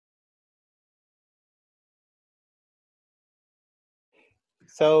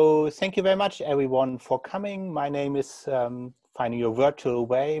So thank you very much, everyone, for coming. My name is, finding your virtual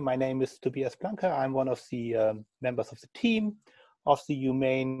way. My name is Tobias Blanke. I'm one of the members of the team of the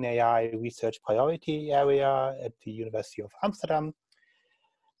Humane AI Research Priority Area at the University of Amsterdam.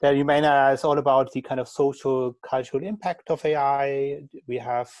 The Humane AI is all about the kind of social, cultural impact of AI. We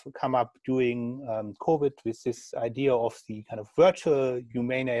have come up during COVID with this idea of the kind of virtual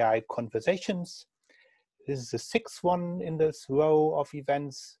Humane AI conversations. This is the sixth one in this row of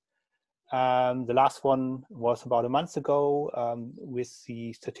events. The last one was about a month ago with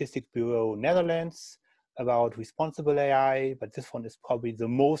the Statistics Bureau Netherlands about responsible AI, but this one is probably the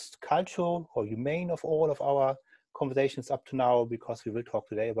most cultural or humane of all of our conversations up to now, because we will talk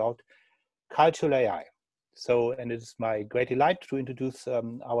today about cultural AI. So, and it is my great delight to introduce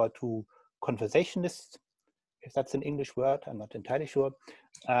our two conversationalists, if that's an English word, I'm not entirely sure.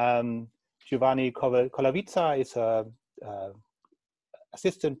 Giovanni Colavizza is an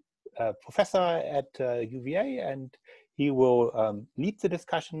assistant professor at UVA, and he will lead the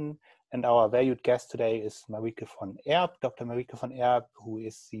discussion. And our valued guest today is Marieke van Erp, Dr. Marieke van Erp, who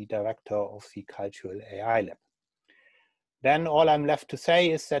is the director of the Cultural AI Lab. Then all I'm left to say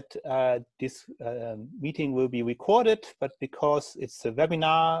is that this meeting will be recorded, but because it's a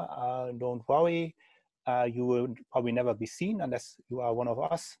webinar, don't worry. You will probably never be seen unless you are one of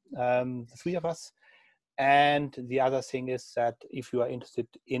us, the three of us. And the other thing is that if you are interested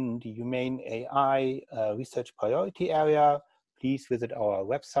in the Humane AI research priority area, please visit our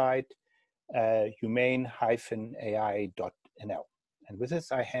website, humane-ai.nl. And with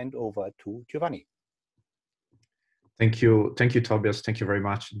this, I hand over to Giovanni. Thank you, Tobias. Thank you very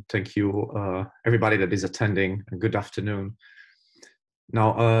much. Thank you, everybody that is attending. Good afternoon.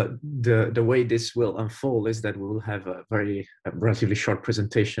 Now, the way this will unfold is that we will have a relatively short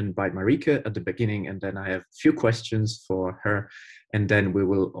presentation by Marieke at the beginning, and then I have a few questions for her, and then we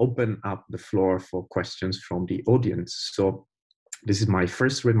will open up the floor for questions from the audience. So this is my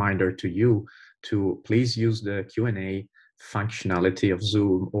first reminder to you to please use the Q&A functionality of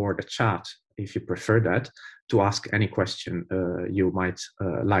Zoom or the chat, if you prefer that, to ask any question you might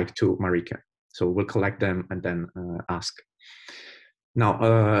like to Marieke. So we'll collect them and then ask.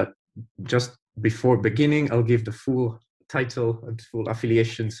 Now, just before beginning, I'll give the full title and full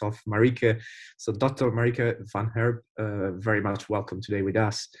affiliations of Marieke. So Dr. Marieke van Erp, very much welcome today with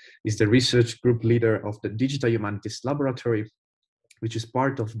us, is the research group leader of the Digital Humanities Laboratory, which is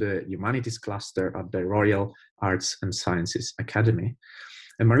part of the Humanities cluster at the Royal Arts and Sciences Academy.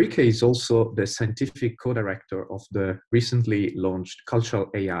 And Marieke is also the scientific co-director of the recently launched Cultural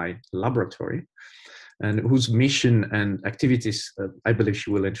AI Laboratory, and whose mission and activities I believe she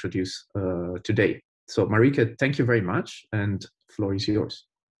will introduce today. So Marieke, thank you very much, and the floor is yours.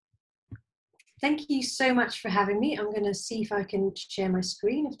 Thank you so much for having me. I'm going to see if I can share my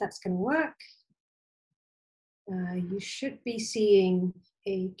screen, if that's going to work. You should be seeing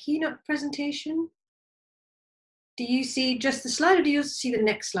a keynote presentation. Do you see just the slide, or do you also see the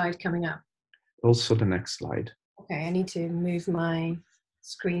next slide coming up? Also the next slide. Okay, I need to move my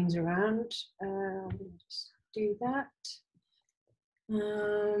screens around. Just do that.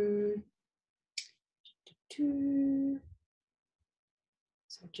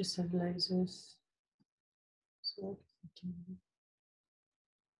 So I just have loads of. So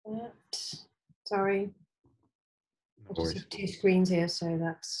that. Sorry. I just have two screens here, so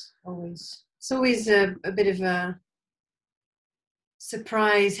that's always. It's always a bit of a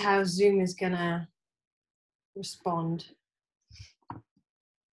surprise how Zoom is gonna respond.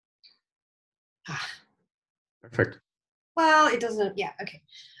 Perfect. Well, it doesn't, yeah, okay.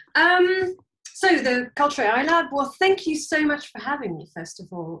 So the Cultural AI Lab, well, thank you so much for having me, first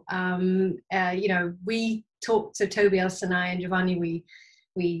of all. You know, we talked to Tobias and I and Giovanni, we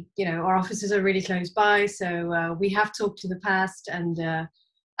you know, our offices are really close by, so we have talked in the past, and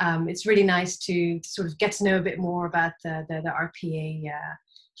it's really nice to sort of get to know a bit more about the RPA,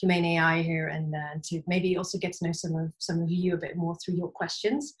 Humane AI here, and to maybe also get to know some of you a bit more through your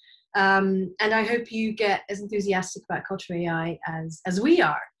questions. And I hope you get as enthusiastic about cultural AI as we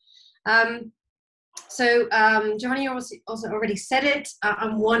are. So Giovanni also already said it.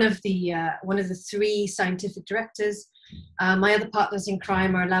 I'm one of the three scientific directors. My other partners in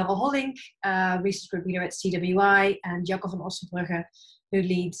crime are Laura Hollink, research group leader at CWI, and Jacob van Ossenbrugge, who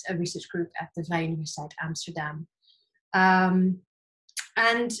leads a research group at the Vrije Universiteit Amsterdam.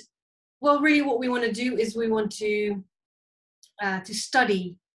 And well, really, what we want to do is we want to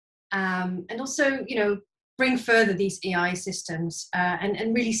study and also, you know, bring further these AI systems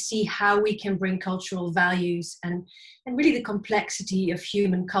and really see how we can bring cultural values and really the complexity of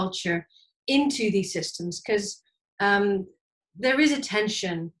human culture into these systems. Because there is a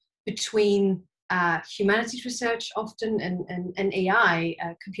tension between humanities research often and AI,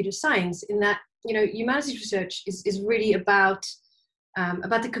 computer science, in that, you know, humanities research is really about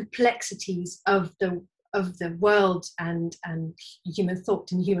the complexities of the world and human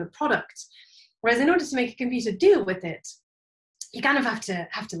thought and human products. Whereas in order to make a computer deal with it, you kind of have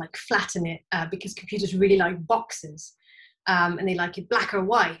to like flatten it, because computers really like boxes, and they like it black or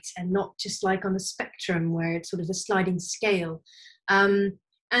white and not just like on the spectrum where it's sort of a sliding scale.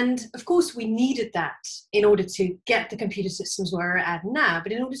 And of course we needed that in order to get the computer systems where we're at now,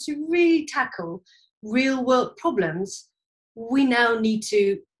 but in order to really tackle real world problems, we now need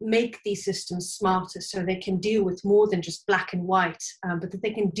to make these systems smarter so they can deal with more than just black and white, but that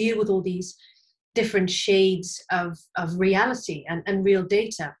they can deal with all these different shades of reality and real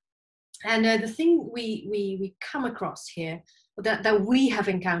data. And the thing we come across here, that we have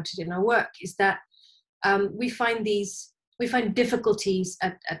encountered in our work, is that we find difficulties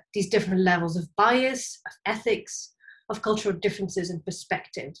at these different levels of bias, of ethics, of cultural differences and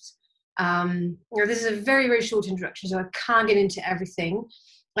perspectives. You know, this is a very, very short introduction, so I can't get into everything.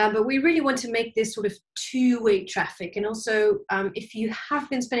 But we really want to make this sort of two-way traffic. And also, if you have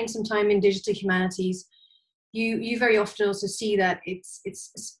been spending some time in digital humanities, you very often also see that it's a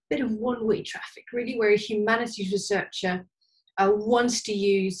bit of one-way traffic, really, where a humanities researcher wants to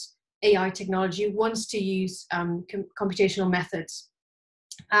use AI technology, wants to use computational methods.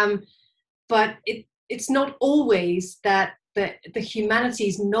 But it's not always that the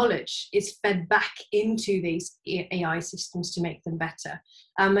humanities knowledge is fed back into these AI systems to make them better.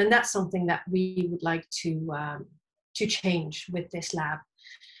 And that's something that we would like to change with this lab.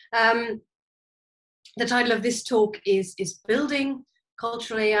 The title of this talk is Building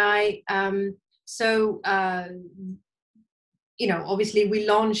Cultural AI. You know, obviously we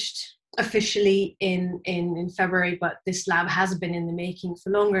launched officially in February, but this lab has been in the making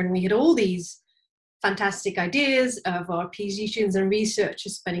for longer, and we had all these fantastic ideas of our PhD students and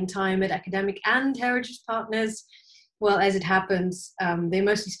researchers spending time at academic and heritage partners. Well, as it happens, they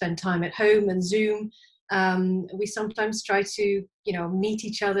mostly spend time at home and Zoom. We sometimes try to, you know, meet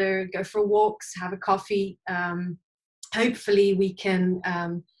each other, go for walks, have a coffee. Hopefully we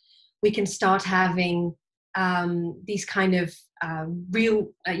can start having these kind of real,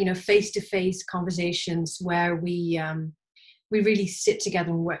 you know, face-to-face conversations where we really sit together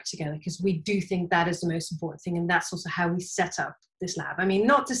and work together, because we do think that is the most important thing. And that's also how we set up this lab. I mean,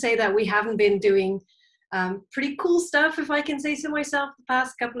 not to say that we haven't been doing pretty cool stuff, if I can say so myself, the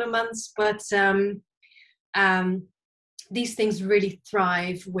past couple of months, but these things really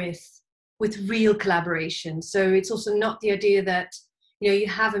thrive with real collaboration. So it's also not the idea that, you know, you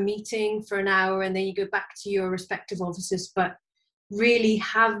have a meeting for an hour and then you go back to your respective offices, but really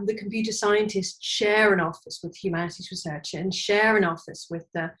have the computer scientists share an office with humanities researcher and share an office with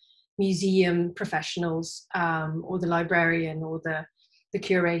the museum professionals, or the librarian or the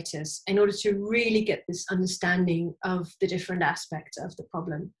curators, in order to really get this understanding of the different aspects of the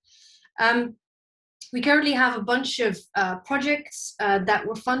problem. We currently have a bunch of projects that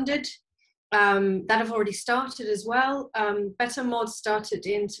were funded, that have already started as well. Better Mod started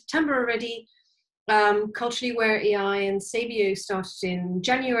in September already. Culturally Aware AI and Sabio started in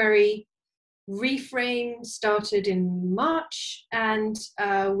January. Reframe started in March, and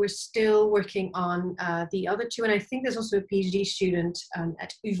we're still working on the other two. And I think there's also a PhD student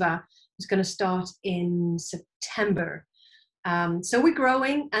at UvA who's going to start in September. So we're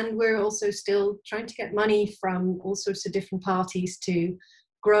growing, and we're also still trying to get money from all sorts of different parties to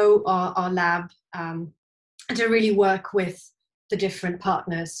grow our lab, and to really work with the different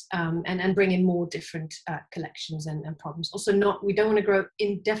partners, and bring in more different collections and problems. Also, we don't want to grow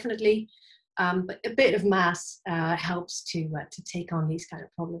indefinitely, but a bit of mass helps to take on these kind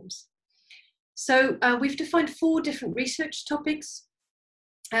of problems. So we've defined 4 different research topics.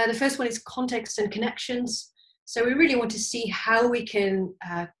 The first one is context and connections. So we really want to see how we can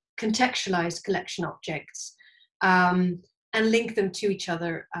contextualize collection objects, and link them to each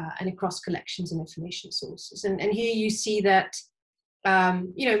other and across collections and information sources. And here you see that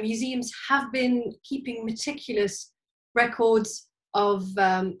you know, museums have been keeping meticulous records of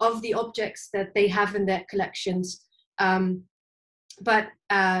the objects that they have in their collections, but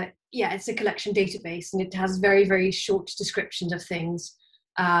yeah, it's a collection database, and it has very, very short descriptions of things.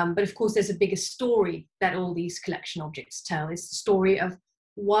 But of course, there's a bigger story that all these collection objects tell. It's the story of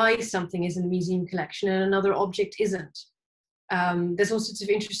why something is in the museum collection and another object isn't. There's all sorts of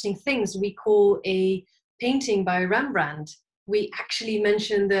interesting things. We call a painting by Rembrandt, we actually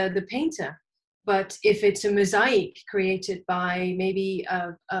mention the painter. But if it's a mosaic created by maybe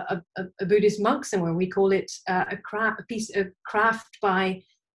a Buddhist monk somewhere, we call it a piece of craft by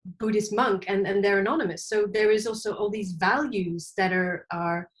Buddhist monk, and they're anonymous. So there is also all these values that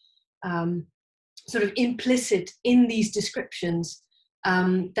are sort of implicit in these descriptions,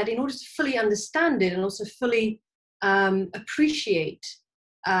 that in order to fully understand it and also fully appreciate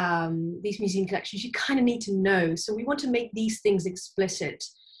these museum collections, you kind of need to know. So we want to make these things explicit.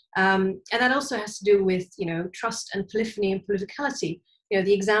 And that also has to do with, trust and polyphony and politicality.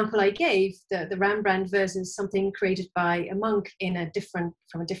 The example I gave, the Rembrandt versus something created by a monk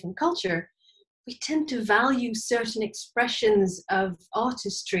from a different culture, we tend to value certain expressions of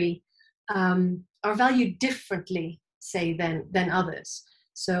artistry are valued differently, say, than others.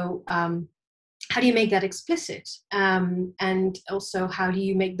 So how do you make that explicit? And also, how do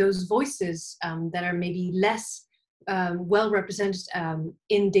you make those voices that are maybe less well represented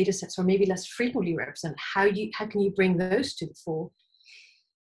in data sets, or maybe less frequently represented, how can you bring those to the fore?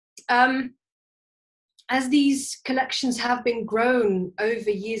 As these collections have been grown over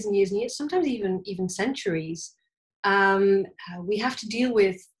years and years and years, sometimes even centuries, we have to deal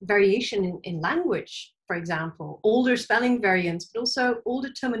with variation in language, for example, older spelling variants, but also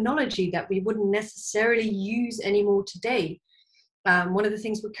older terminology that we wouldn't necessarily use anymore today. One of the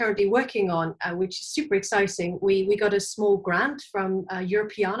things we're currently working on, which is super exciting, we got a small grant from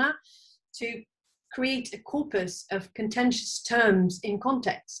Europeana to create a corpus of contentious terms in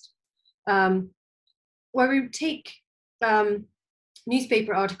context, where we would take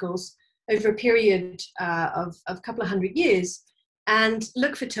newspaper articles over a period of a couple of 100 years and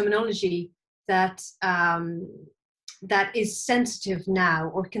look for terminology that is sensitive now,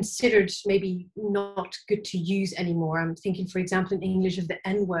 or considered maybe not good to use anymore. I'm thinking, for example, in English of the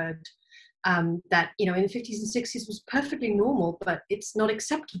N-word, that in the 50s and 60s was perfectly normal, but it's not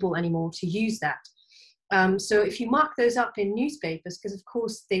acceptable anymore to use that. So if you mark those up in newspapers, because of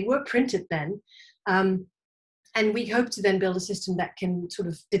course they were printed then, and we hope to then build a system that can sort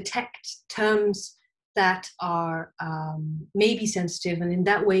of detect terms that are maybe sensitive, and in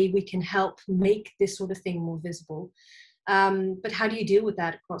that way we can help make this sort of thing more visible. But how do you deal with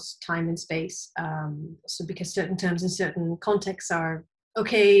that across time and space? So because certain terms in certain contexts are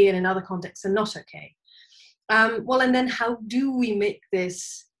okay, and in other contexts are not okay. Well, and then how do we make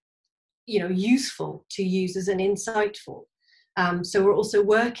this useful to users and insightful? So we're also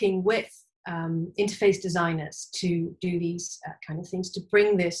working with interface designers to do these kind of things, to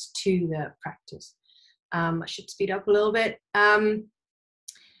bring this to the practice. I should speed up a little bit.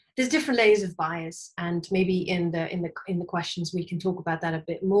 There's different layers of bias, and maybe in the questions we can talk about that a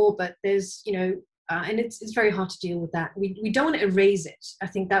bit more. But there's and it's very hard to deal with that. We don't want to erase it. I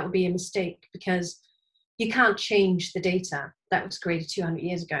think that would be a mistake, because you can't change the data that was created 200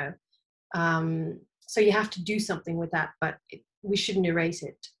 years ago. So you have to do something with that, but we shouldn't erase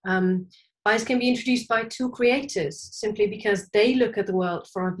it. Bias can be introduced by tool creators simply because they look at the world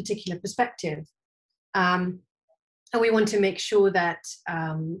from a particular perspective. And we want to make sure that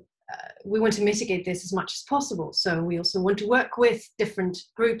we want to mitigate this as much as possible. So we also want to work with different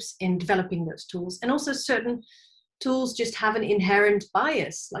groups in developing those tools. And also certain tools just have an inherent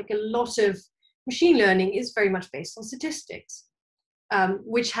bias. Like a lot of machine learning is very much based on statistics,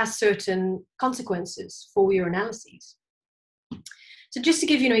 which has certain consequences for your analyses. So just to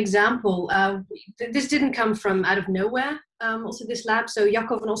give you an example, this didn't come from out of nowhere, also this lab. So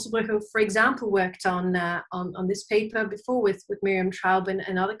Jakob and Osselbrugge, for example, worked on this paper before with Miriam Traub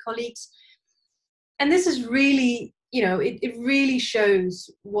and other colleagues. And this is really, it really shows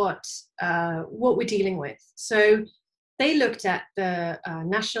what we're dealing with. So they looked at the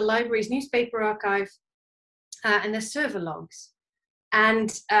National Library's newspaper archive and their server logs. And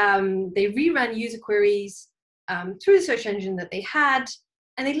they rerun user queries through the search engine that they had,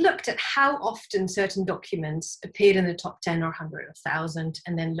 and they looked at how often certain documents appeared in the top 10 or 100 or 1,000,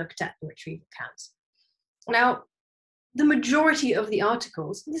 and then looked at the retrieval counts. Now, the majority of the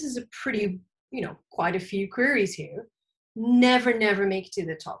articles, this is a pretty, quite a few queries here, never make it to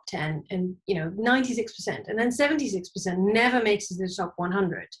the top 10, and 96%, and then 76% never makes it to the top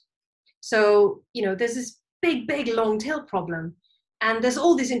 100. So, there's this big long tail problem, and there's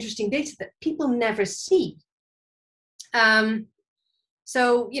all this interesting data that people never see.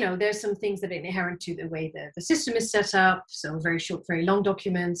 So, there's some things that are inherent to the way the system is set up. So very short, very long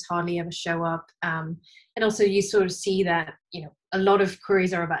documents hardly ever show up. And also you sort of see that, a lot of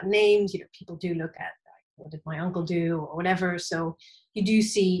queries are about names. People do look at, what did my uncle do or whatever. So you do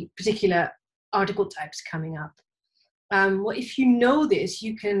see particular article types coming up. Well, if you know this,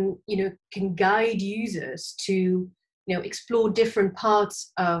 you can guide users to, explore different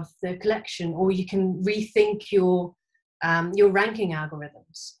parts of the collection, or you can rethink your ranking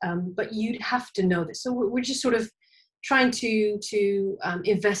algorithms. But you'd have to know this. So we're just sort of trying to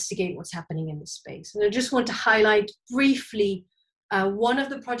investigate what's happening in this space. And I just want to highlight briefly one of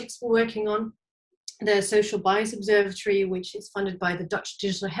the projects we're working on, the Social Bias Observatory, which is funded by the Dutch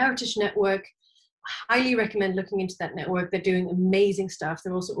Digital Heritage Network. I highly recommend looking into that network. They're doing amazing stuff.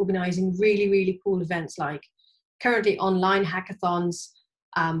 They're also organizing really, really cool events, like currently online hackathons,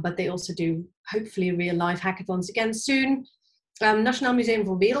 but they also do hopefully real life hackathons again soon. Nationaal Museum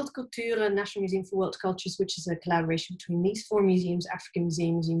voor Wereldculturen, National Museum for World Cultures, which is a collaboration between these 4 museums: African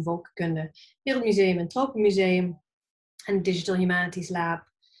Museum, Museum Volkenkunde, Wereldmuseum and Tropenmuseum, and Digital Humanities Lab.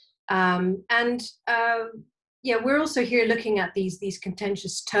 Yeah, we're also here looking at these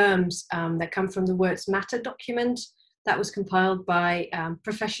contentious terms that come from the Words Matter document that was compiled by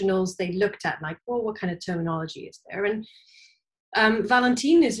professionals. They looked at, like, well, what kind of terminology is there? And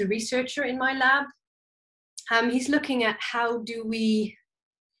Valentin is a researcher in my lab. He's looking at how do we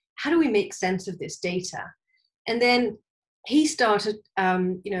make sense of this data? And then he started,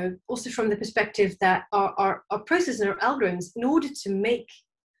 also from the perspective that our process and our algorithms, in order to make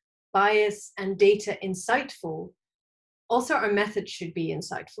bias and data insightful, also our method should be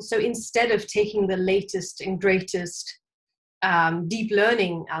insightful. So instead of taking the latest and greatest deep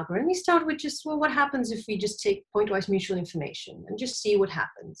learning algorithm, we start with just, well, what happens if we just take pointwise mutual information and just see what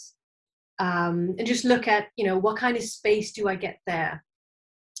happens? And just look at, what kind of space do I get there?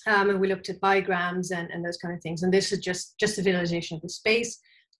 And we looked at bigrams and those kind of things. And this is just a visualization of the space.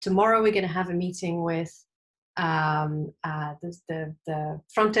 Tomorrow we're going to have a meeting with the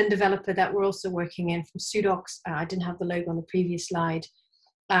front-end developer that we're also working in from Sudox. I didn't have the logo on the previous slide.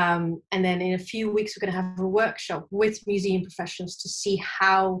 And then in a few weeks, we're going to have a workshop with museum professionals to see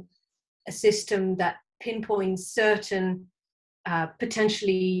how a system that pinpoints certain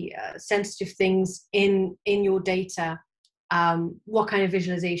potentially sensitive things in your data, what kind of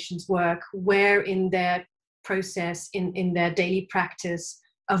visualizations work, where in their process, in their daily practice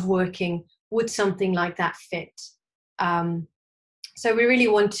of working, would something like that fit? So we really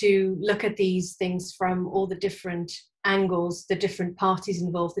want to look at these things from all the different angles, the different parties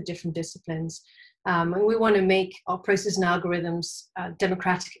involved, the different disciplines. And we want to make our process and algorithms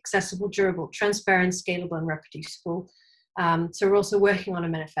democratic, accessible, durable, transparent, scalable, and reproducible. So we're also working on a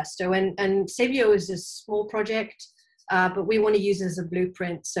manifesto. And Sabio is a small project, but we want to use it as a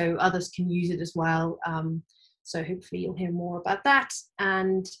blueprint so others can use it as well. So hopefully you'll hear more about that.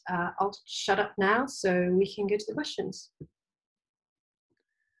 And I'll shut up now so we can go to the questions.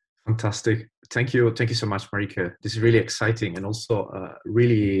 Fantastic. Thank you. Thank you so much, Marieke. This is really exciting and also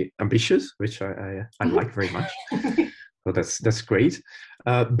really ambitious, which I like very much. So that's great.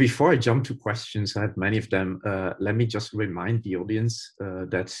 Before I jump to questions, I have many of them. Let me just remind the audience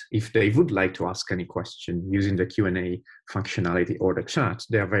that if they would like to ask any question using the Q&A functionality or the chat,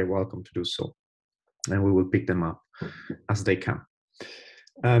 they are very welcome to do so. And we will pick them up as they come.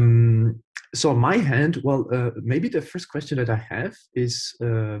 So on my hand, well, maybe the first question that I have is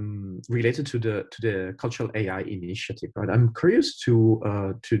related to the Cultural AI Initiative. Right? I'm curious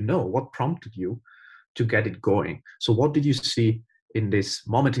to know what prompted you to get it going. So what did you see in this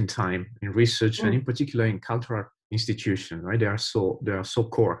moment in time in research and in particular in cultural institutions? Right, they are so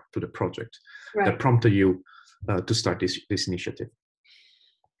core to the project, right, that prompted you to start this initiative.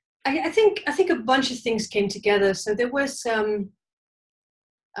 I think a bunch of things came together. So there was some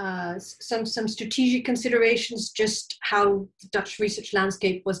strategic considerations, just how the Dutch research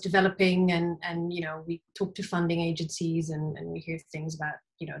landscape was developing, and we talked to funding agencies and we hear things about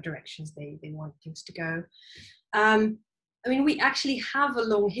directions they want things to go. We actually have a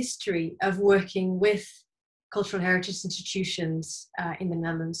long history of working with cultural heritage institutions in the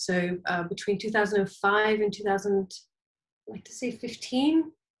Netherlands. So between 2005 and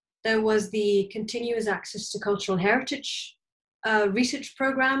 2015, there was the Continuous Access to Cultural Heritage research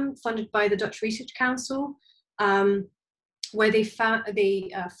program funded by the Dutch Research Council, where they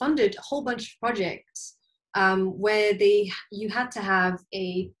funded a whole bunch of projects where you had to have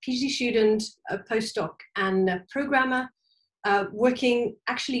a PhD student, a postdoc, and a programmer working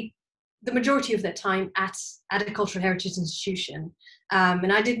actually the majority of their time at a cultural heritage institution.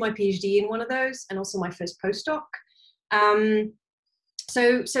 And I did my PhD in one of those, and also my first postdoc.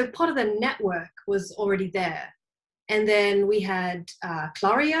 So part of the network was already there. And then we had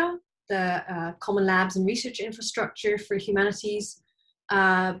Claria, the Common Labs and Research Infrastructure for Humanities,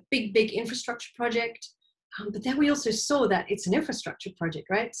 big infrastructure project. But then we also saw that it's an infrastructure project,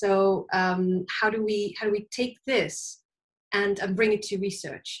 right? So how do we take this and bring it to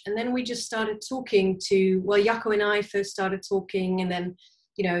research. And then we just started talking to, well, Jacco and I first started talking, and then,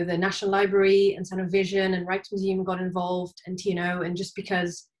 you know, the National Library and Center Vision and Rijksmuseum got involved, and TNO, and just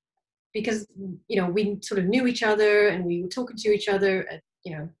because, you know, we sort of knew each other and we were talking to each other at,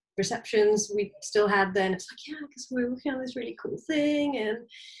 you know, receptions we still had then. It's like, yeah, because we're working on this really cool thing.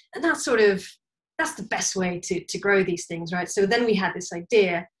 And that's sort of, that's the best way to grow these things, right? So then we had this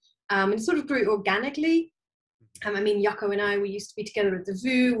idea, and it sort of grew organically. I mean, Jacco and I, we used to be together at the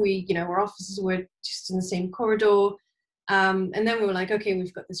VU. We, you know, our offices were just in the same corridor. And then we were like, okay,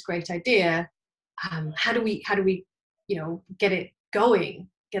 we've got this great idea. How do we, you know, get it going,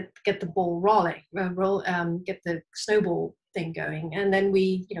 get the ball rolling, get the snowball thing going? And then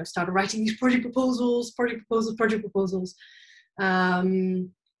we, you know, started writing these project proposals. And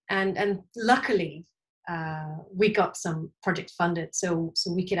luckily, we got some project funded, so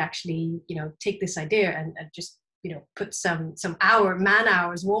we could actually, you know, take this idea and just, you know, put some man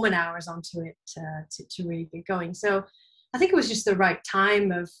hours, woman hours onto it to really get going. So I think it was just the right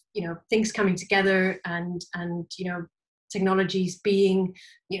time of, you know, things coming together, and you know, technologies being,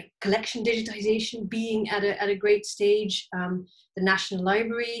 you know, collection digitization being at a great stage, the National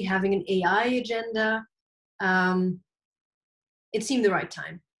Library having an AI agenda. It seemed the right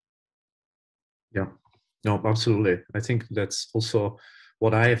time. Yeah, no, absolutely. I think that's also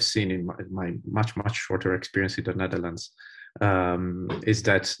what I have seen in my much shorter experience in the Netherlands, is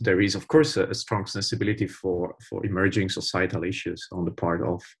that there is, of course, a strong sensibility for emerging societal issues on the part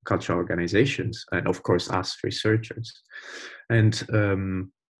of cultural organizations, and of course us researchers. And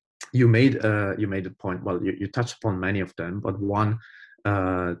you made a point. Well, you touched upon many of them, but one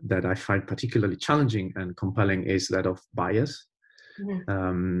that I find particularly challenging and compelling is that of bias.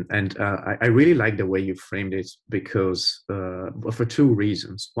 I really like the way you framed it, because for two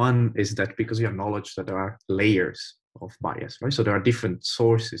reasons. One is that because you acknowledge that there are layers of bias, right? So there are different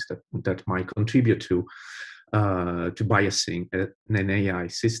sources that might contribute to biasing an AI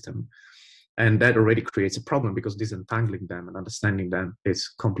system, and that already creates a problem, because disentangling them and understanding them is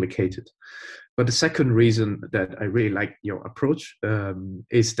complicated. But the second reason that I really like your approach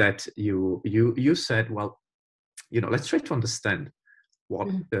is that you said, well, you know, let's try to understand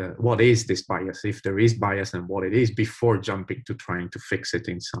what is this bias, if there is bias, and what it is, before jumping to trying to fix it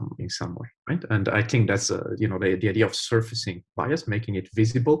in some way, right? And I think that's you know, the idea of surfacing bias, making it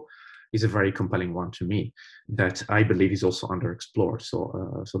visible, is a very compelling one to me, that I believe is also underexplored.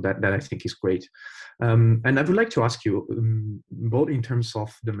 So that I think is great. And I would like to ask you, both in terms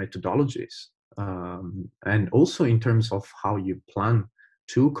of the methodologies, and also in terms of how you plan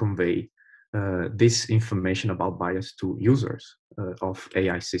to convey this information about bias to users of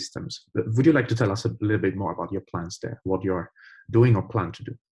AI systems. Would you like to tell us a little bit more about your plans there, what you're doing or plan to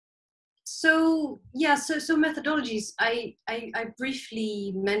do? So yeah, so methodologies, I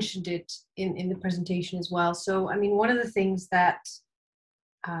briefly mentioned it in the presentation as well. So I mean, one of the things that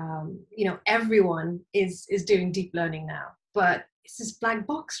you know, everyone is doing deep learning now, but it's this black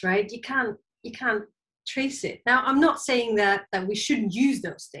box, right? You can't trace it. Now, I'm not saying that we shouldn't use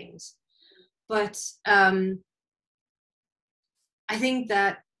those things, but I think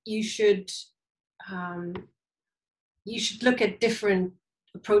that you should look at different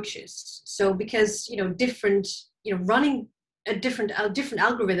approaches. So because, you know, running different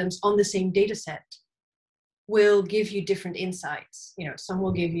algorithms on the same data set will give you different insights. You know, some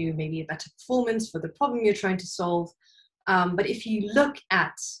will give you maybe a better performance for the problem you're trying to solve. But if you look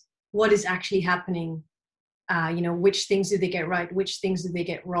at what is actually happening, you know, which things do they get right, which things do they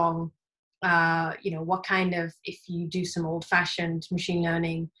get wrong, you know, what kind of, if you do some old-fashioned machine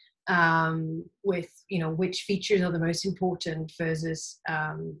learning with, you know, which features are the most important versus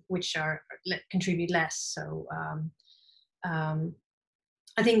which contribute less. So I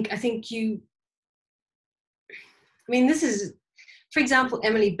think you, I mean, this is, for example,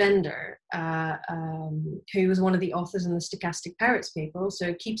 Emily Bender, who was one of the authors in the Stochastic Parrots paper,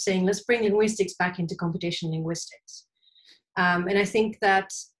 also keeps saying, let's bring linguistics back into competition linguistics. And I think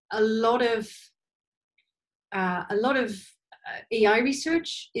that a lot of AI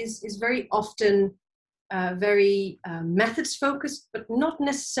research is very often very methods focused, but not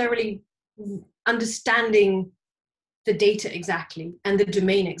necessarily understanding the data exactly and the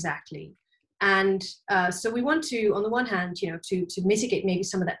domain exactly. And so we want to, on the one hand, you know, to mitigate maybe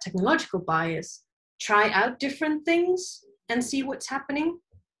some of that technological bias, try out different things and see what's happening.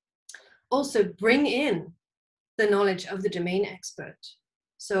 Also bring in the knowledge of the domain expert.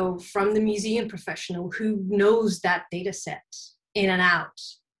 So from the museum professional who knows that data set in and out,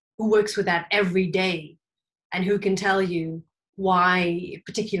 who works with that every day, and who can tell you why a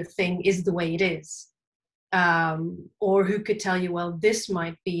particular thing is the way it is. or who could tell you, well, this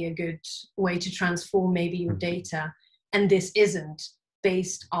might be a good way to transform maybe your data, and this isn't,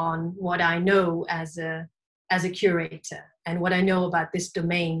 based on what I know as a curator and what I know about this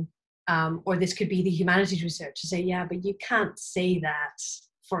domain. Or this could be the humanities research to say, yeah, but you can't say that,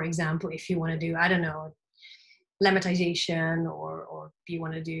 for example, if you want to do, I don't know, lemmatization, or if you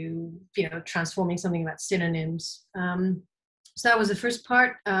want to do, transforming something about synonyms. So that was the first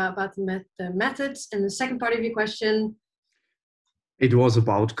part about the methods. And the second part of your question? It was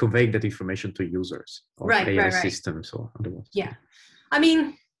about conveying that information to users of AI systems or otherwise. Yeah. I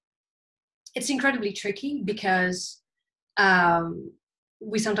mean, it's incredibly tricky because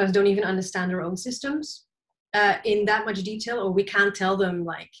we sometimes don't even understand our own systems in that much detail, or we can't tell them,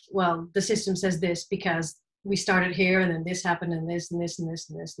 like, well, the system says this because we started here and then this happened and this and this and this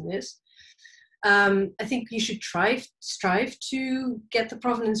and this and this. I think you should strive to get the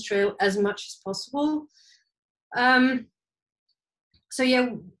provenance trail as much as possible. So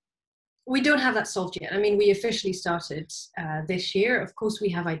yeah, we don't have that solved yet. I mean, we officially started this year. Of course, we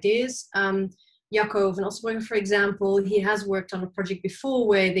have ideas. Jaco van Osselbergen, for example, he has worked on a project before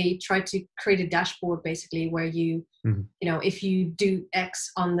where they tried to create a dashboard, basically, where you, if you do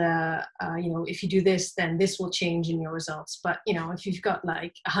X on the, if you do this, then this will change in your results. But, if you've got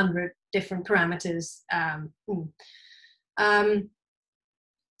like 100 different parameters.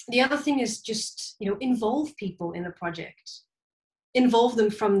 The other thing is just, involve people in the project. Involve them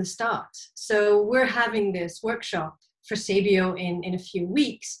from the start. So we're having this workshop for Sabio in a few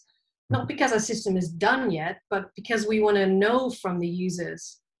weeks. Not because our system is done yet, but because we want to know from the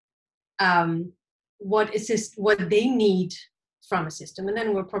users what they need from a system. And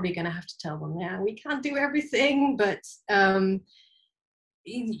then we're probably going to have to tell them, yeah, we can't do everything, but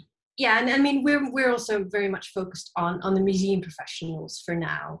yeah, and I mean, we're also very much focused on the museum professionals for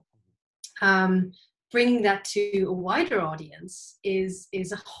now. Bringing that to a wider audience is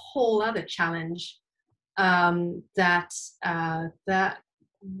a whole other challenge that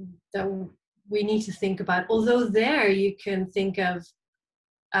we need to think about. Although there you can think of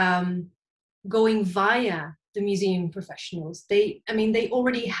going via the museum professionals. They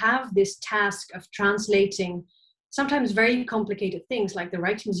already have this task of translating sometimes very complicated things, like the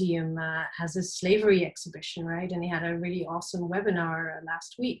Rijksmuseum has a slavery exhibition, right? And they had a really awesome webinar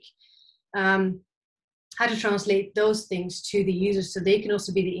last week. How to translate those things to the users so they can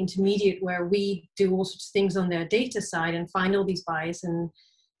also be the intermediate where we do all sorts of things on their data side and find all these bias and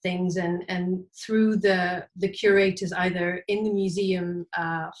things, and through the curators, either in the museum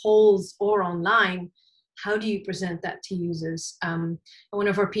halls or online, how do you present that to users? One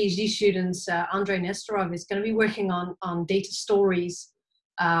of our PhD students, Andrei Nestorov, is going to be working on data stories.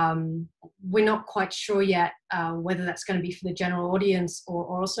 We're not quite sure yet whether that's going to be for the general audience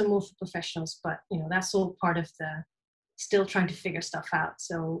or also more for professionals, but that's all part of the still trying to figure stuff out.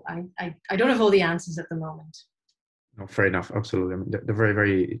 So I don't have all the answers at the moment. No, fair enough, absolutely. I mean, they're very,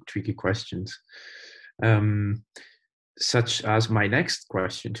 very tricky questions. Such as my next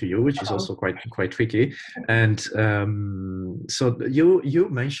question to you, which is also quite tricky. And so you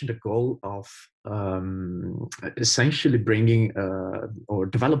mentioned the goal of essentially bringing or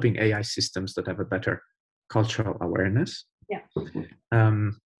developing AI systems that have a better cultural awareness. Yeah.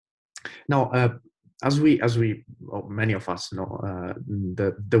 Now, as we or many of us know,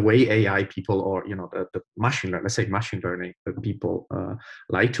 the way AI people, or the machine learning people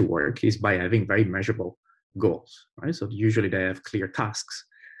like to work is by having very measurable goals, right? So usually they have clear tasks.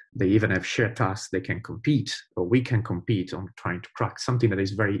 They even have shared tasks. They can compete, or we can compete on trying to crack something that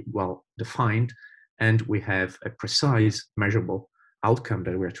is very well defined, and we have a precise, measurable outcome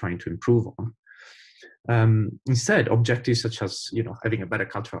that we're trying to improve on. Instead, objectives such as having a better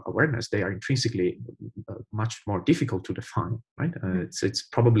cultural awareness, they are intrinsically much more difficult to define, right? It's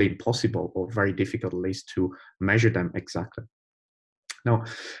probably impossible, or very difficult at least, to measure them exactly. Now,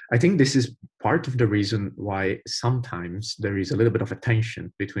 I think this is part of the reason why sometimes there is a little bit of a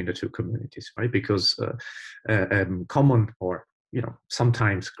tension between the two communities, right? Because common, or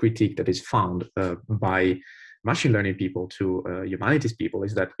sometimes critique that is found by machine learning people to humanities people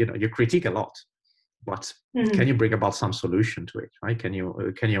is that you critique a lot, but can you bring about some solution to it, right? Can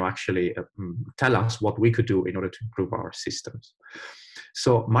you actually tell us what we could do in order to improve our systems?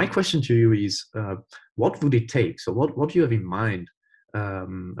 So my question to you is, what would it take? So what do you have in mind?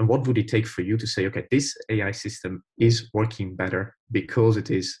 And what would it take for you to say, okay, this AI system is working better because it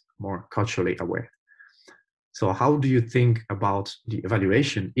is more culturally aware? So how do you think about the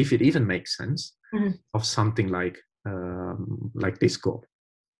evaluation, if it even makes sense, of something like this goal?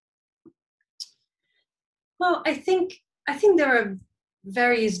 Well, I think there are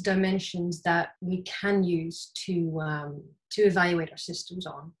various dimensions that we can use to evaluate our systems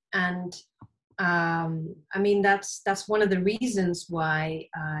on. And I mean, that's one of the reasons why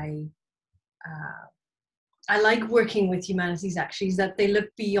I like working with humanities, actually, is that they look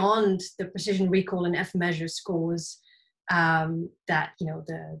beyond the precision recall and F-measure scores that, you know,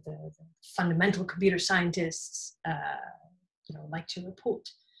 the fundamental computer scientists, you know, like to report,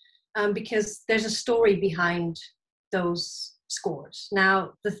 because there's a story behind those scores.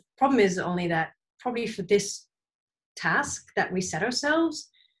 Now, the problem is only that probably for this task that we set ourselves,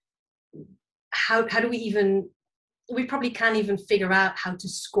 how do we even, we probably can't even figure out how to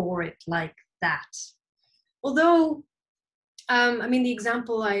score it like that. Although, I mean, the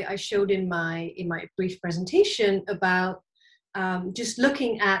example I showed in my brief presentation about just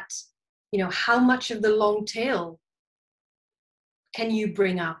looking at, you know, how much of the long tail can you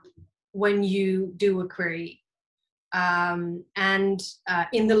bring up when you do a query. And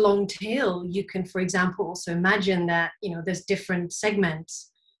in the long tail, you can, for example, also imagine that, you know, there's different segments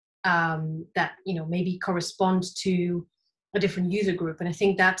that, you know, maybe correspond to a different user group. And I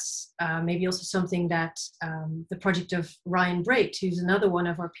think that's maybe also something that the project of Ryan Brait, who's another one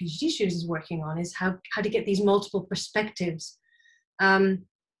of our PhD students, is working on, is how to get these multiple perspectives. I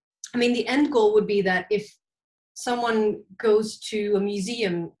mean, the end goal would be that if someone goes to a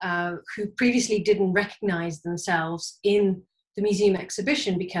museum who previously didn't recognize themselves in the museum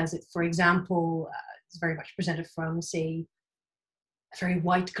exhibition because it, for example, is very much presented from, say, a very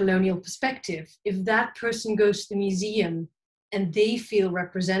white colonial perspective, if that person goes to the museum and they feel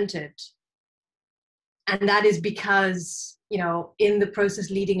represented, and that is because, you know, in the process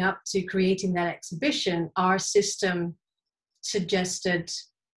leading up to creating that exhibition, our system suggested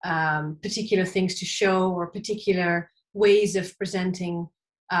particular things to show or particular ways of presenting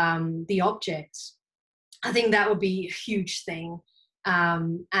the objects, I think that would be a huge thing.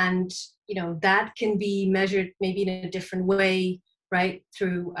 And, you know, that can be measured maybe in a different way, right,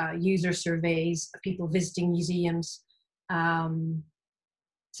 through user surveys, people visiting museums.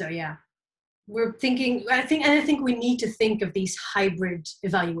 So yeah, we're thinking, I think we need to think of these hybrid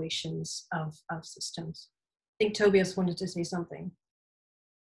evaluations of systems. I think Tobias wanted to say something.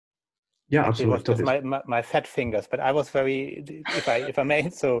 Yeah, actually, absolutely. it was just my fat fingers, but I was very, if I may,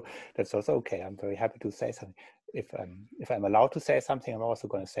 so that's also okay. I'm very happy to say something. If I'm allowed to say something, I'm also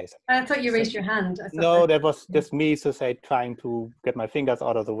going to say something. I thought you raised your hand. No, that was just me, so say, trying to get my fingers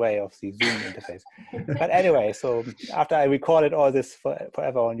out of the way of the Zoom interface. But anyway, so after I recorded all this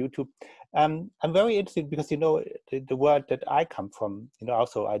forever on YouTube, I'm very interested because, you know, the word that I come from, you know,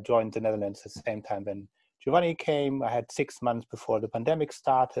 also I joined the Netherlands at the same time when Giovanni came. I had 6 months before the pandemic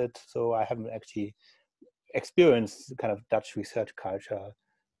started, so I haven't actually experienced kind of Dutch research culture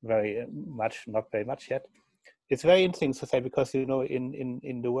very much, not very much yet. It's very interesting to say because, you know,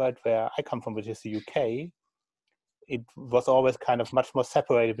 in the world where I come from, which is the UK, it was always kind of much more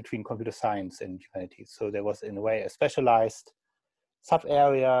separated between computer science and humanities. So there was, in a way, a specialized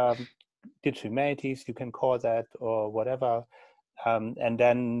sub-area, digital humanities, you can call that, or whatever. And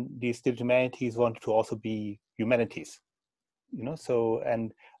then these digital humanities wanted to also be humanities, you know. So,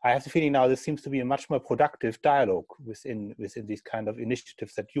 and I have the feeling now this seems to be a much more productive dialogue within these kind of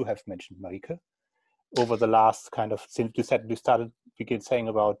initiatives that you have mentioned, Marieke, over the last kind of, since you said you begin saying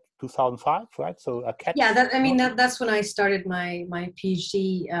about 2005, right? So a catch. Yeah, that's when I started my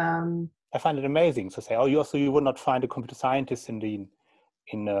PhD. I find it amazing to say, oh, you would not find a computer scientist in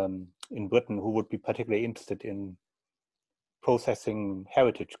Britain who would be particularly interested in processing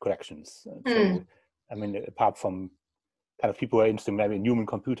heritage collections. So, I mean, apart from kind of people who are interested maybe in human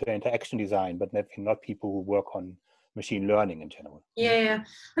computer interaction design, but not people who work on machine learning in general. Yeah,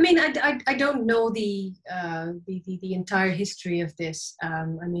 I mean, I don't know the entire history of this.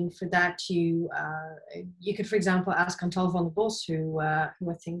 I mean, for that you could, for example, ask Antal van der Bos, who I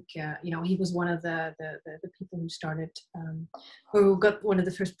think you know, he was one of the people who started, who got one of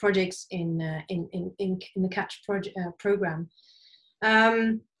the first projects in the Catch program.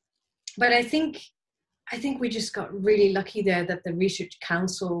 But I think we just got really lucky there that the Research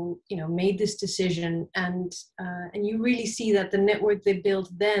Council, you know, made this decision, and you really see that the network they built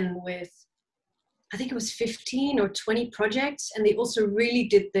then with, I think it was 15 or 20 projects, and they also really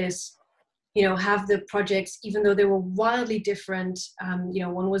did this, you know, have the projects, even though they were wildly different. You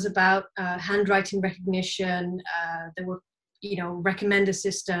know, one was about handwriting recognition. There were, you know, recommender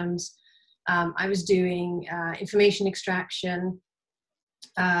systems. I was doing information extraction.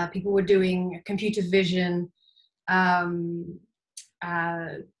 People were doing computer vision.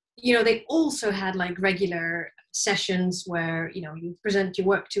 You know, they also had like regular sessions where, you know, you present your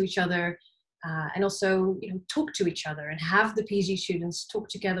work to each other. and also, you know, talk to each other and have the PhD students talk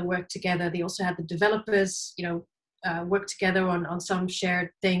together, work together. They also had the developers, you know, work together on some shared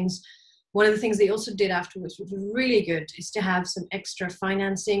things. One of the things they also did afterwards, which was really good, is to have some extra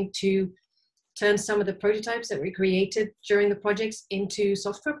financing to turn some of the prototypes that we created during the projects into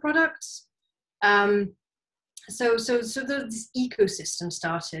software products. So this ecosystem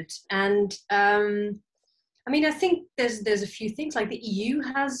started, and I mean, I think there's a few things, like the EU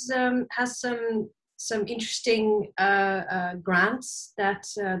has some interesting grants that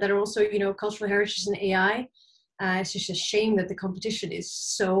are also, you know, cultural heritage and AI. It's just a shame that the competition is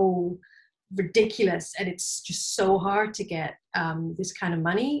so ridiculous and it's just so hard to get this kind of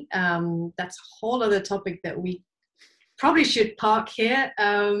money. That's a whole other topic that we probably should park here.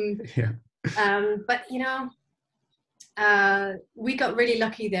 Yeah. But you know, we got really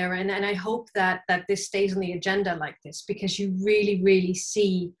lucky there, and I hope that this stays on the agenda like this, because you really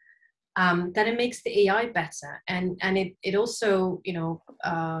see that it makes the AI better, and it also, you know,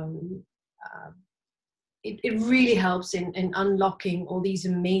 it really helps in unlocking all these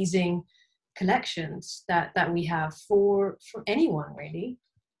amazing collections that we have for anyone, really.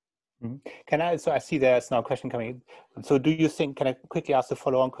 Mm-hmm. So I see there's now a question coming. So do you think, can I quickly ask a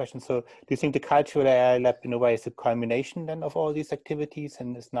follow-on question? So do you think the cultural AI lab in a way is a culmination then of all these activities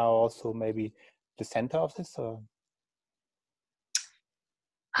and is now also maybe the center of this? Or?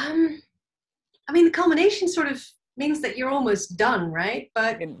 I mean, the culmination sort of means that you're almost done, right?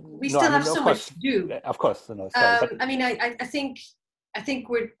 But we still have so much to do. Of course, no, sorry, I mean, I think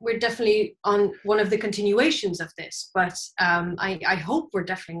we're definitely on one of the continuations of this, but I hope we're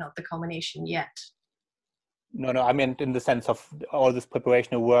definitely not the culmination yet. No, I meant in the sense of all this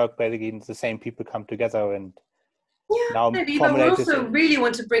preparational work, basically the same people come together and now maybe, but we also really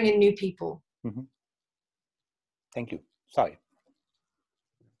want to bring in new people. Mm-hmm. Thank you. Sorry.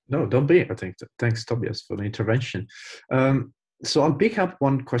 No, don't be. I think. Thanks, Tobias, for the intervention. So I'll pick up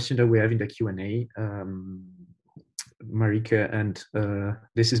one question that we have in the Q&A. Marieke, and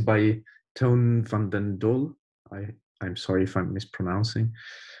this is by Toon van den Dol. I'm sorry if I'm mispronouncing.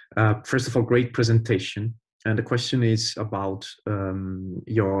 First of all, great presentation. And the question is about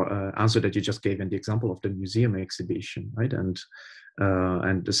your answer that you just gave in the example of the museum exhibition, right? And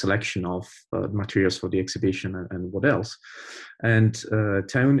the selection of materials for the exhibition and what else. And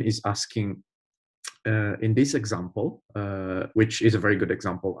Toon is asking, in this example, which is a very good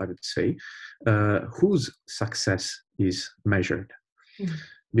example, I would say, whose success is measured? Mm-hmm.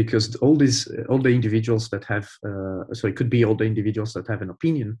 Because all the individuals that have, so it could be all the individuals that have an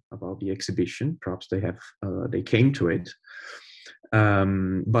opinion about the exhibition, perhaps they came to it.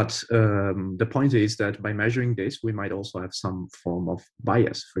 But the point is that by measuring this, we might also have some form of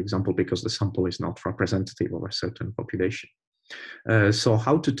bias, for example, because the sample is not representative of a certain population. So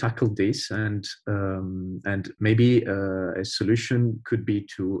how to tackle this, and maybe a solution could be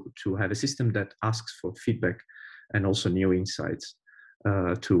to have a system that asks for feedback and also new insights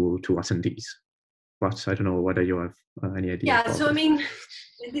to attendees. But I don't know whether you have any idea. Yeah, so I mean,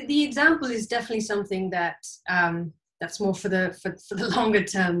 the example is definitely something that that's more for the longer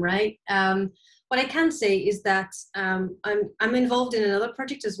term, right? What I can say is that I'm involved in another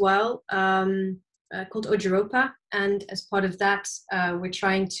project as well, called Ojuropa, and as part of that, we're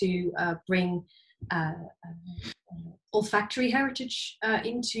trying to bring olfactory heritage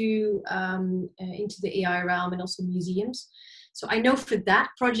into the AI realm, and also museums. So I know for that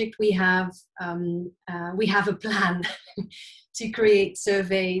project we have a plan to create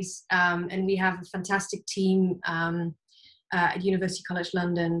surveys, and we have a fantastic team at University College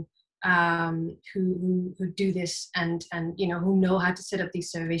London who do this and you know, who know how to set up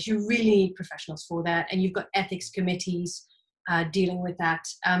these surveys. You really need professionals for that, and you've got ethics committees dealing with that.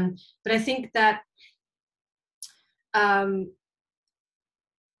 But I think that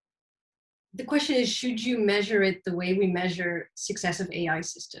the question is, should you measure it the way we measure success of AI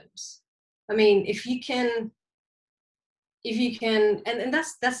systems? I mean, if you can, and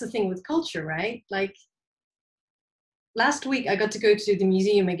that's the thing with culture, right? Like, last week I got to go to the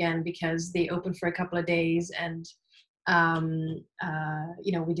museum again because they opened for a couple of days, and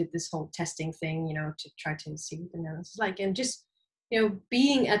you know, we did this whole testing thing, you know, to try to see what the analysis is like, and just, you know,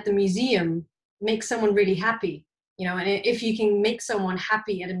 being at the museum makes someone really happy, you know. And if you can make someone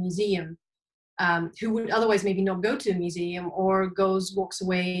happy at a museum, who would otherwise maybe not go to a museum or walks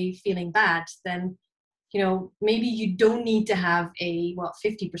away feeling bad, then, you know, maybe you don't need to have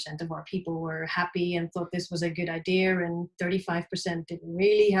 50% of our people were happy and thought this was a good idea, and 35% didn't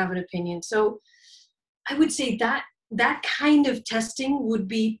really have an opinion. So I would say that kind of testing would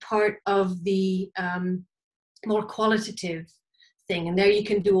be part of the more qualitative thing. And there you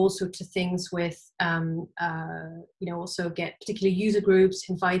can do all sorts of things with, also get particular user groups,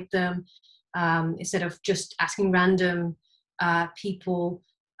 invite them, instead of just asking random people.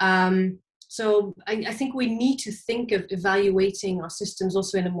 So I think we need to think of evaluating our systems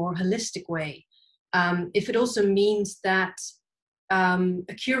also in a more holistic way. If it also means that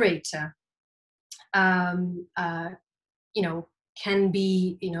a curator, can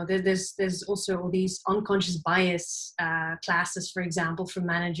be, there's also all these unconscious bias classes, for example, for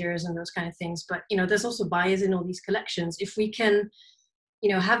managers and those kind of things. But, there's also bias in all these collections. If we can,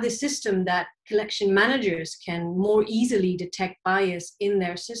 have this system that collection managers can more easily detect bias in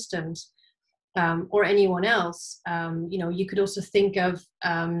their systems, or anyone else, you could also think of,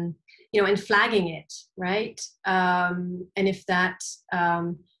 and flagging it, right? And if that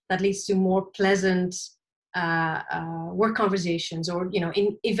leads to more pleasant work conversations, or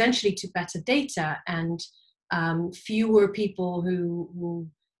eventually to better data and fewer people who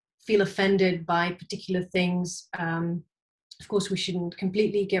feel offended by particular things. Of course, we shouldn't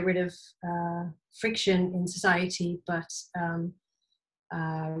completely get rid of friction in society, but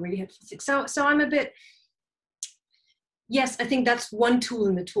really helpful things. So I'm a bit, yes, I think that's one tool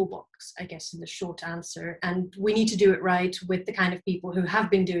in the toolbox, I guess, in the short answer. And we need to do it right with the kind of people who have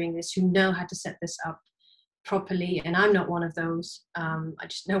been doing this, who know how to set this up properly. And I'm not one of those. I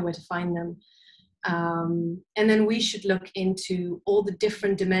just know where to find them. And then we should look into all the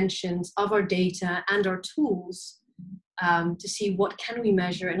different dimensions of our data and our tools to see what can we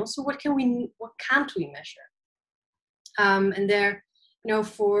measure, and also what can't we measure. And there,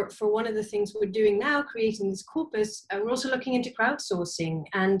 for one of the things we're doing now, creating this corpus, we're also looking into crowdsourcing.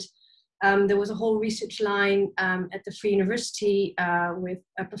 And there was a whole research line at the Free University with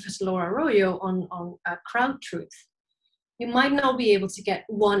Professor Laura Arroyo on crowd truth. You might not be able to get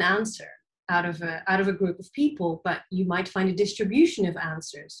one answer out of a group of people, but you might find a distribution of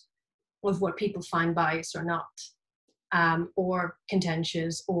answers of what people find biased or not, or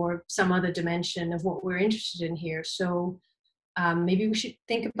contentious, or some other dimension of what we're interested in here. So maybe we should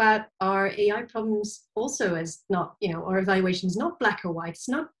think about our AI problems also as not, our evaluation is not black or white. It's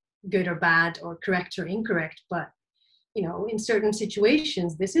not good or bad, or correct or incorrect, but in certain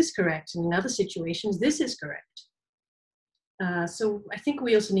situations this is correct, and in other situations this is correct. So I think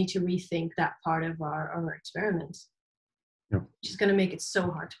we also need to rethink that part of our experiments, which is going to make it so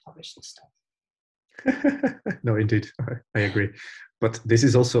hard to publish this stuff. No, indeed, I agree. But this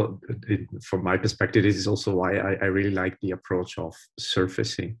is also, from my perspective, this is also why I really like the approach of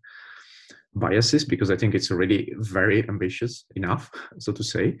surfacing biases, because I think it's already very ambitious enough, so to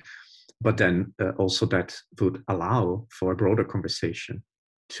say, but then also that would allow for a broader conversation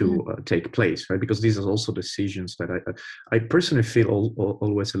to take place, right? Because these are also decisions that I personally feel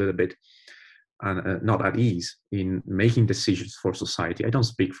always a little bit not at ease in making decisions for society. I don't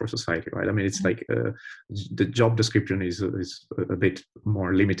speak for society, right? I mean, it's like the job description is a bit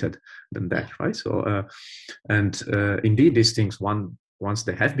more limited than that, right? So, indeed, these things, once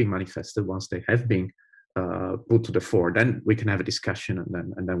they have been manifested, once they have been put to the fore, then we can have a discussion,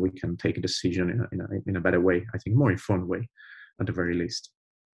 and then we can take a decision in a better way. I think more informed way, at the very least.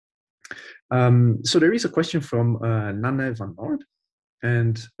 So there is a question from Nanne van Noord,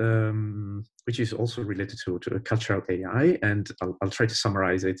 and which is also related to cultural AI, and I'll try to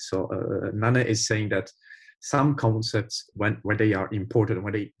summarize it. So Nanne is saying that some concepts, when they are imported,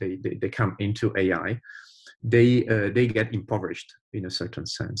 when they come into AI, they get impoverished in a certain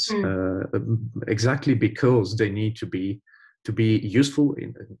sense, exactly because they need to be useful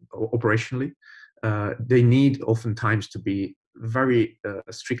operationally. They need oftentimes to be very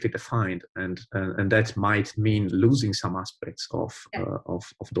strictly defined, and that might mean losing some aspects of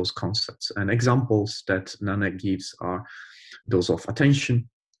those concepts. And examples that Nanne gives are those of attention,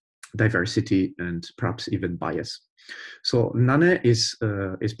 diversity, and perhaps even bias. So Nanne is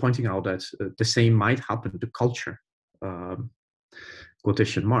pointing out that the same might happen to culture,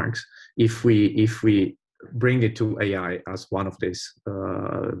 quotation marks, if we bring it to AI as one of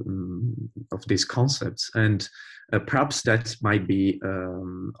these concepts, and perhaps that might be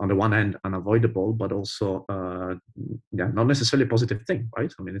on the one hand unavoidable, but also not necessarily a positive thing,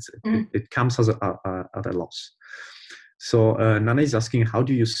 right? I mean, it comes as at a loss. So Nanne is asking, how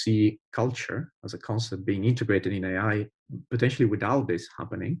do you see culture as a concept being integrated in AI, potentially without this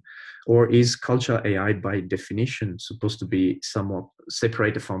happening? Or is culture AI by definition supposed to be somewhat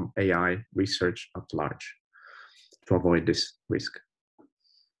separated from AI research at large to avoid this risk?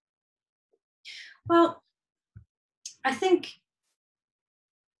 Well, I think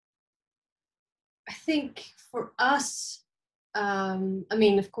for us, I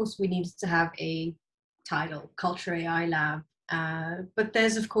mean, of course, we needed to have a title, Culture AI Lab, But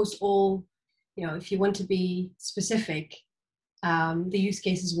there's, of course, all, if you want to be specific, the use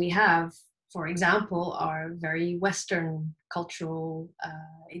cases we have, for example, are very Western cultural,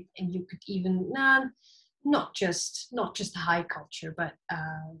 and you could even, not just the high culture, but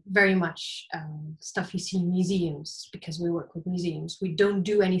very much stuff you see in museums, because we work with museums. We don't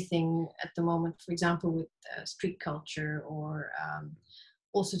do anything at the moment, for example, with street culture or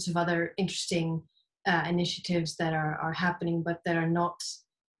all sorts of other interesting initiatives that are happening, but that are not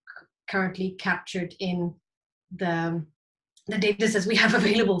currently captured in the data sets we have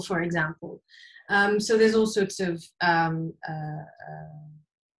available, for example. So there's all sorts of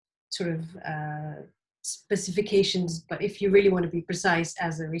specifications, but if you really want to be precise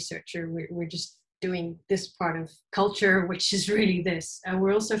as a researcher, we're just doing this part of culture, which is really this. And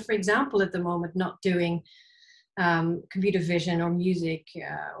we're also, for example, at the moment, not doing computer vision or music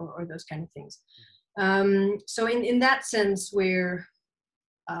or those kind of things. So in that sense, we're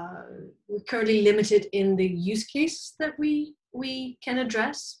currently limited in the use case that we can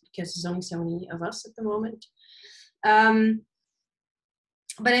address, because there's only so many of us at the moment.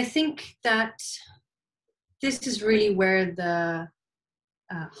 But I think that this is really where the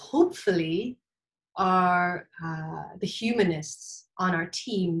hopefully the humanists on our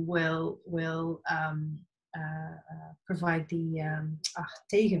team will provide the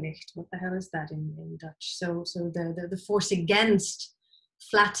tegenwicht. What the hell is that in Dutch? So the force against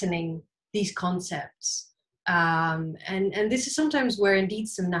flattening these concepts. And this is sometimes where indeed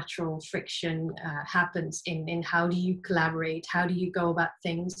some natural friction happens in how do you collaborate, how do you go about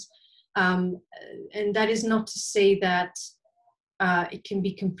things. And that is not to say that it can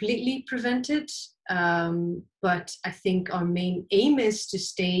be completely prevented, but I think our main aim is to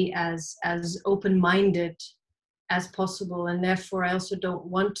stay as open-minded as possible, and therefore I also don't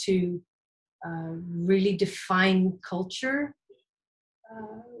want to really define culture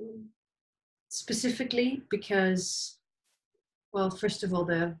specifically, because, well, first of all,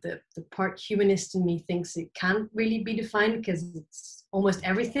 the part humanist in me thinks it can't really be defined, because it's almost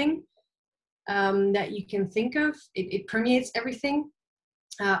everything that you can think of. It permeates everything,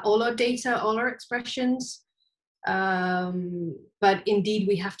 all our data, all our expressions. But indeed,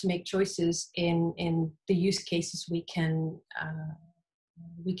 we have to make choices in the use cases we can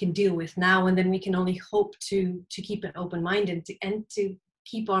deal with now, and then we can only hope to keep it open-minded and to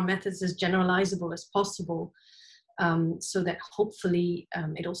keep our methods as generalizable as possible, so that hopefully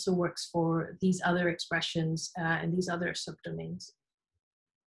it also works for these other expressions and these other subdomains.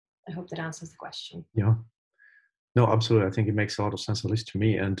 I hope that answers the question. Yeah, no, absolutely. I think it makes a lot of sense, at least to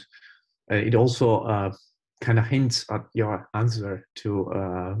me. And it also kind of hints at your answer to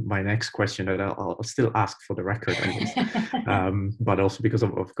my next question that I'll still ask for the record, at least. But also because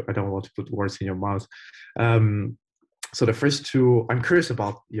of I don't want to put words in your mouth. So the first two, I'm curious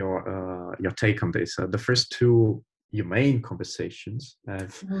about your take on this. The first two humane conversations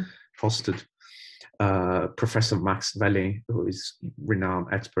I've hosted Professor Max Welling, who is a renowned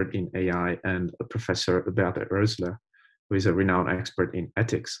expert in AI, and Professor Beate Rösler, who is a renowned expert in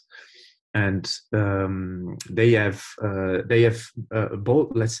ethics. And they have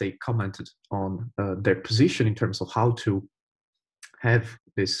both, let's say, commented on their position in terms of how to have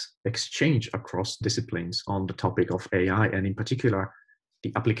this exchange across disciplines on the topic of AI, and in particular,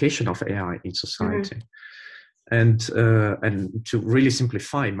 the application of AI in society. And to really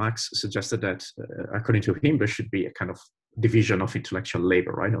simplify, Max suggested that, according to him, there should be a kind of division of intellectual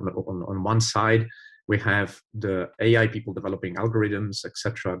labor, right? On one side, we have the AI people developing algorithms,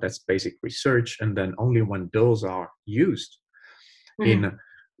 etc. That's basic research. And then only when those are used in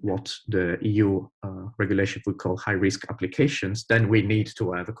what the EU regulation would call high-risk applications, then we need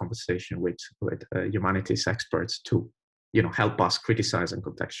to have a conversation with humanities experts to help us criticize and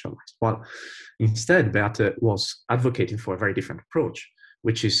contextualize. Well, instead, Beate was advocating for a very different approach,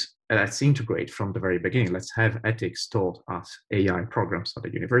 which is let's integrate from the very beginning. Let's have ethics taught as AI programs at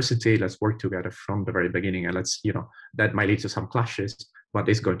the university. Let's work together from the very beginning, and let's, that might lead to some clashes, but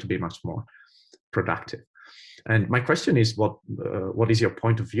it's going to be much more productive. And my question is, what is your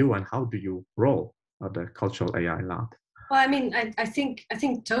point of view, and how do you roll at the Cultural AI Lab? Well, I mean, I think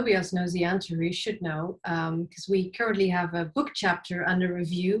Tobias knows the answer. He should know, because we currently have a book chapter under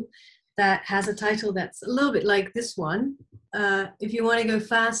review that has a title that's a little bit like this one. If you want to go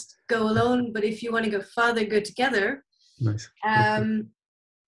fast, go alone. But if you want to go farther, go together. Nice. I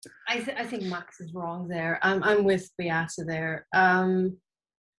think Max is wrong there. I'm with Beate there.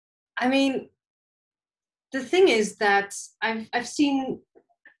 I mean, the thing is that I've seen,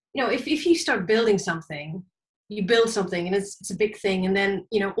 if you start building something, you build something and it's a big thing, and then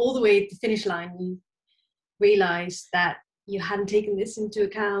all the way to the finish line you realize that you hadn't taken this into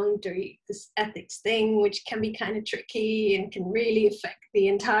account, or this ethics thing, which can be kind of tricky and can really affect the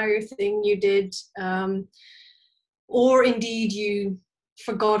entire thing you did. Or indeed you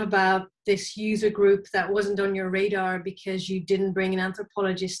forgot about this user group that wasn't on your radar because you didn't bring an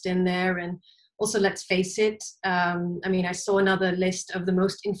anthropologist in there. And also, let's face it, I mean, I saw another list of the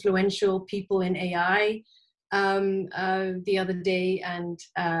most influential people in AI the other day, and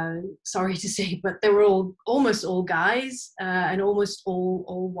sorry to say, but they were almost all guys and almost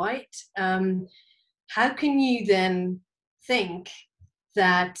all white. How can you then think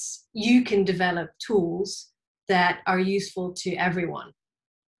that you can develop tools that are useful to everyone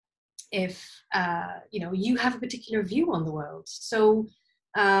if you have a particular view on the world? So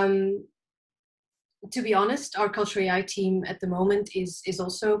to be honest, our cultural AI team at the moment is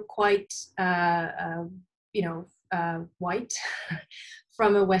also quite white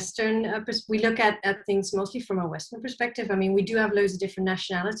from a Western we look at things mostly from a Western perspective. I mean, we do have loads of different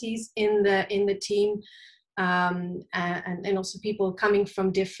nationalities in the team, and also people coming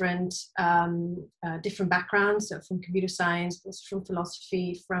from different backgrounds, so from computer science, also from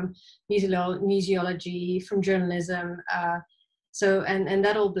philosophy, from museology, from journalism. So and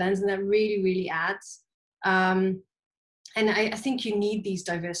that all blends, and that really adds. And I think you need these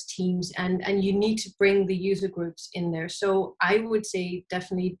diverse teams, and you need to bring the user groups in there. So I would say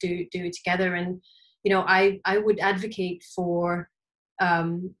definitely do it together. And I would advocate for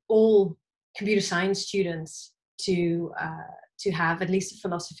all computer science students to have at least a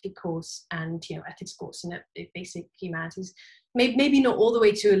philosophy course and ethics course and a basic humanities. Maybe not all the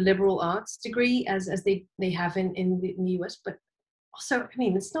way to a liberal arts degree as they have in the US, but also, I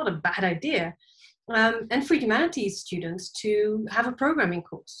mean, it's not a bad idea. And for humanities students to have a programming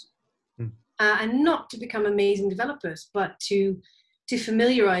course, and not to become amazing developers, but to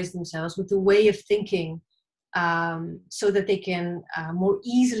familiarize themselves with the way of thinking, so that they can more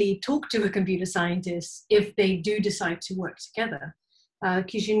easily talk to a computer scientist if they do decide to work together.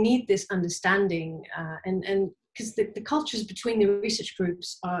 Because you need this understanding, and because the cultures between the research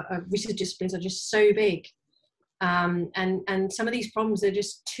groups, research disciplines are just so big. And some of these problems are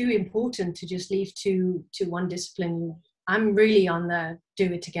just too important to just leave to one discipline. I'm really on the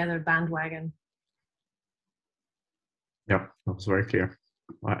do it together bandwagon. Yeah, that was very clear.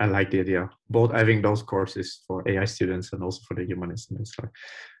 I like the idea, both having those courses for AI students and also for the humanists. It's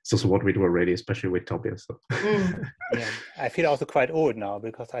also what we do already, especially with Tobias. So. Yeah, I feel also quite old now,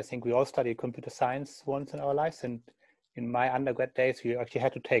 because I think we all studied computer science once in our lives, and in my undergrad days, we actually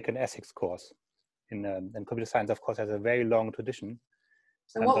had to take an ethics course. And computer science, of course, has a very long tradition.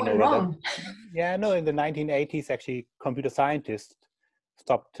 So what went wrong? In the 1980s, actually, computer scientists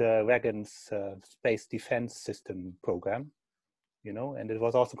stopped Reagan's space defense system program, and it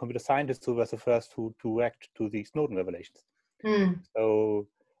was also computer scientists who were the first to react to the Snowden revelations. So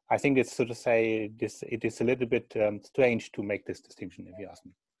I think it's, so to say, it is a little bit strange to make this distinction, if you ask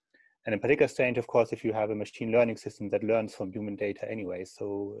me. And in particular strange, of course, if you have a machine learning system that learns from human data anyway.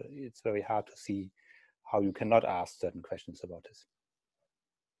 So it's very hard to see how you cannot ask certain questions about this.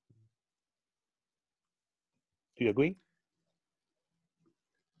 Do you agree?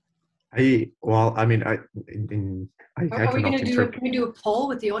 Are we going to do? Can we do a poll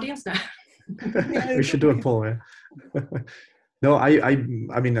with the audience now? We should do a poll. Yeah. No, I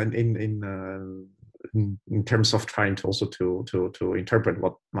mean, in terms of trying to also to interpret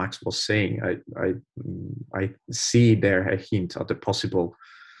what Max was saying, I see there a hint at the possible.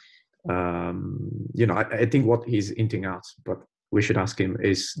 I think what he's hinting at, but we should ask him,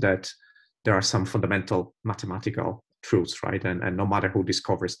 is that there are some fundamental mathematical truths, right? And no matter who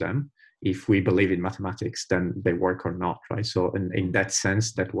discovers them, if we believe in mathematics, then they work or not, right? So in that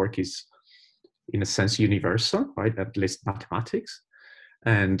sense, that work is, in a sense, universal, right? At least mathematics,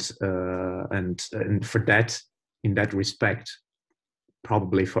 and for that, in that respect,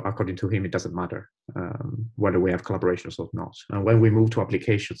 probably according to him, it doesn't matter whether we have collaborations or not. And when we move to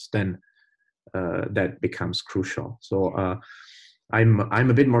applications, then that becomes crucial. So I'm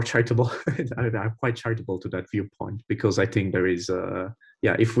a bit more charitable. I'm quite charitable to that viewpoint, because I think there is,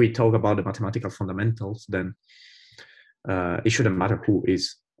 if we talk about the mathematical fundamentals, then it shouldn't matter who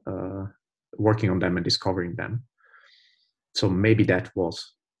is working on them and discovering them. So maybe that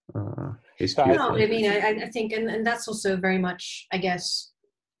was his viewpoint. No, I mean, I think, and that's also very much, I guess,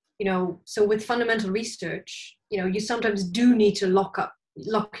 so with fundamental research, you sometimes do need to lock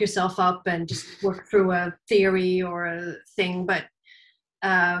yourself up and just work through a theory or a thing, but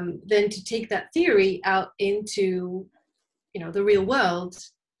then to take that theory out into, the real world,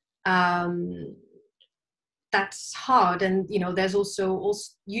 that's hard. And, there's also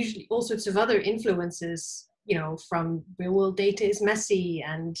usually all sorts of other influences from real world data is messy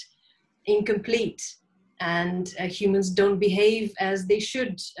and incomplete, and humans don't behave as they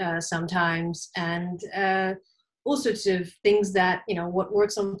should sometimes, and all sorts of things that, what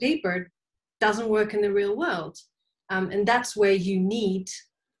works on paper doesn't work in the real world. And that's where you need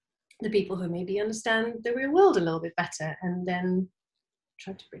the people who maybe understand the real world a little bit better, and then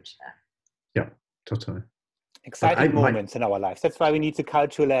try to bridge that. Yeah, totally. Exciting moments in our lives. That's why we need the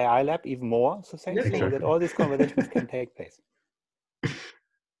cultural AI lab even more, so thankful that all these conversations can take place.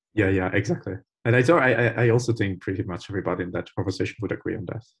 Yeah, exactly. And I also think pretty much everybody in that conversation would agree on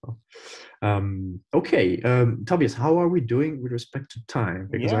that. So, okay, Tobias, how are we doing with respect to time?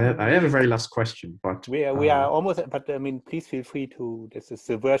 Because I have a very last question, but we are almost. But I mean, please feel free to. This is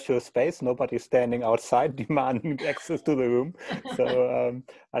a virtual space. Nobody's standing outside demanding access to the room. So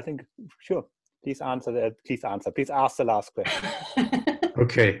I think sure. Please answer that. Please ask the last question.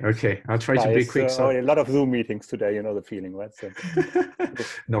 Okay. I'll try to be quick. So a lot of Zoom meetings today, you know the feeling, right? So.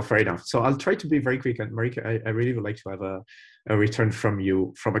 No, fair enough. So I'll try to be very quick. And Marieke, I really would like to have a return from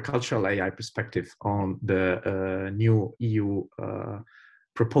you from a cultural AI perspective on the new EU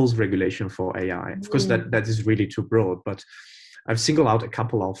proposed regulation for AI. Of course, that is really too broad, but I've singled out a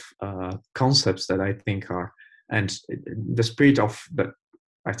couple of concepts that I think are, and the spirit of that,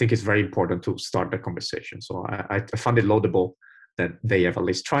 I think it's very important to start the conversation. So I found it laudable that they have at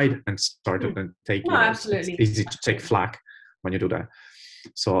least tried and started and take. Absolutely. It's easy to take flack when you do that.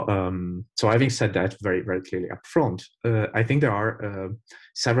 So, so having said that very, very clearly up front, I think there are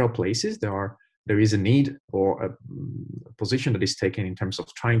several places there is a need or a position that is taken in terms of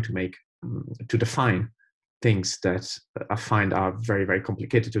trying to make to define things that I find are very, very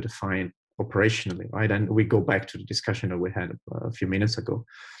complicated to define operationally, right? And we go back to the discussion that we had a few minutes ago.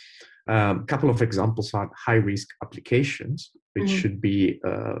 A couple of examples are high-risk applications, which should be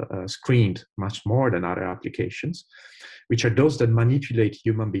screened much more than other applications, which are those that manipulate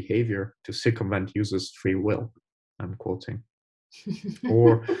human behavior to circumvent users' free will, I'm quoting.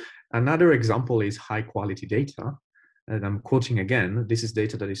 Or another example is high-quality data, and I'm quoting again, this is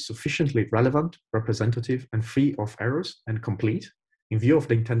data that is sufficiently relevant, representative, and free of errors and complete in view of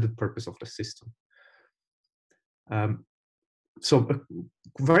the intended purpose of the system. So a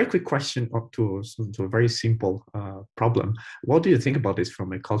very quick question to a very simple problem. What do you think about this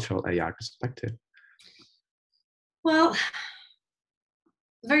from a cultural AI perspective? Well,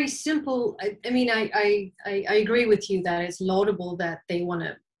 very simple. I mean, I agree with you that it's laudable that they want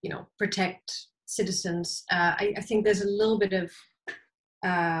to, protect citizens. I think there's a little bit of,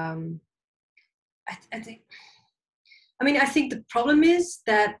 I think the problem is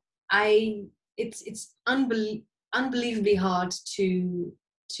that it's unbelievably hard to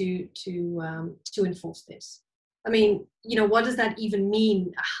enforce this. I mean, what does that even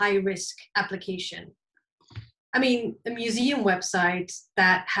mean, a high risk application? I mean, a museum website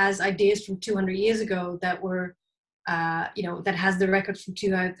that has ideas from 200 years ago that were, that has the record from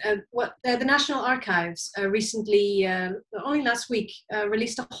the National Archives recently, only last week,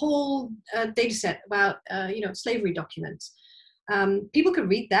 released a whole data set about, slavery documents. People could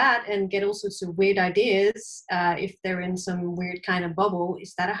read that and get all sorts of weird ideas if they're in some weird kind of bubble.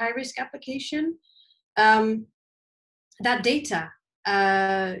 Is that a high-risk application? That data,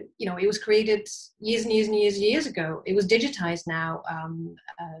 it was created years and years and years ago. It was digitized now,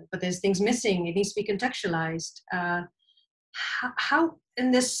 but there's things missing. It needs to be contextualized.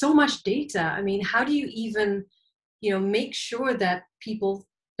 And there's so much data. I mean, how do you even, make sure that people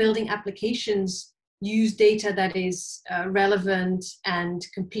building applications use data that is relevant and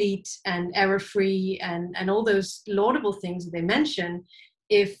complete and error-free and all those laudable things that they mention,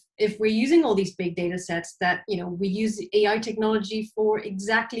 if we're using all these big data sets that, we use AI technology for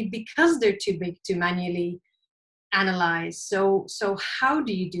exactly because they're too big to manually analyze. So how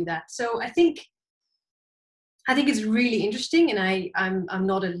do you do that? So I think it's really interesting, and I'm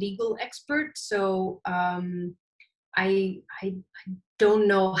not a legal expert, so I don't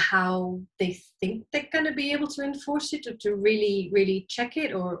know how they think they're going to be able to enforce it or to really check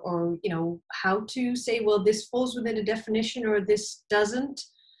it, or how to say, well, this falls within a definition or this doesn't.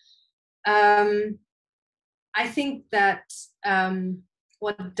 I think that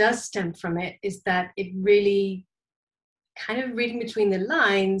what does stem from it is that it really, kind of reading between the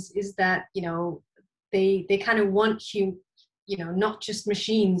lines, is that they kind of want not just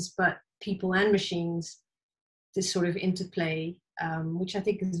machines but people and machines, this sort of interplay, which I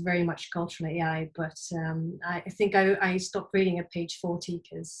think is very much cultural AI. But I think I stopped reading at page 40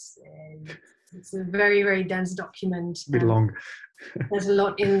 because it's a very, very dense document. A bit long. There's a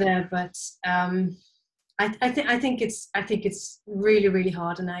lot in there, but I think it's really, really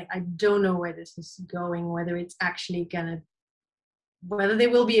hard, and I don't know where this is going, whether it's actually whether they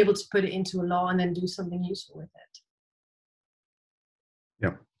will be able to put it into a law and then do something useful with it.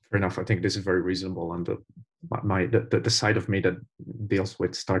 Yeah, fair enough. I think this is very reasonable, and the side of me that deals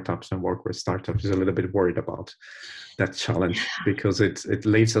with startups and work with startups is a little bit worried about that challenge, because it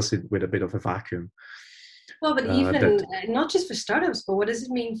leaves us with a bit of a vacuum. Well, but even not just for startups, but what does it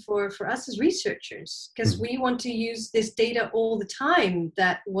mean for us as researchers? Because we want to use this data all the time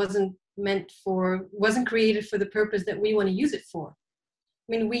that wasn't created for the purpose that we want to use it for.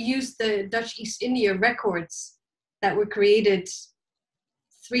 I mean, we use the Dutch East India records that were created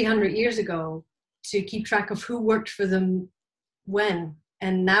 300 years ago to keep track of who worked for them when.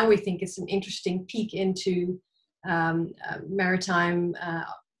 And now we think it's an interesting peek into maritime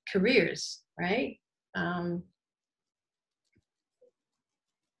careers, right?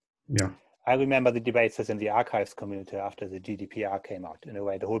 Yeah. I remember the debates in the archives community after the GDPR came out. In a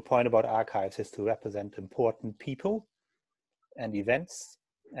way, the whole point about archives is to represent important people and events.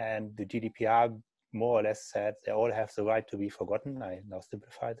 And the GDPR more or less said they all have the right to be forgotten. I now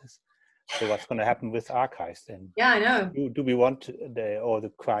simplify this. So what's going to happen with archives then? Yeah, I know. Do we want all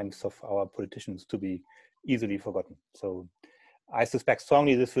the crimes of our politicians to be easily forgotten? So I suspect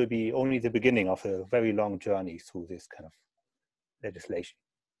strongly this will be only the beginning of a very long journey through this kind of legislation.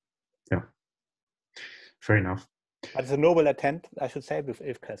 Yeah, fair enough. But it's a noble attempt, I should say.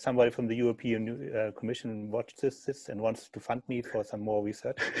 If somebody from the European Commission watches this and wants to fund me for some more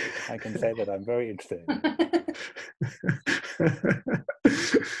research, I can say that I'm very interested in it.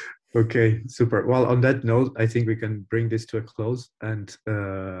 Okay, super. Well, on that note, I think we can bring this to a close. And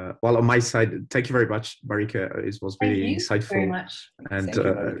well, on my side, thank you very much, Marieke. It was really insightful. Very much. And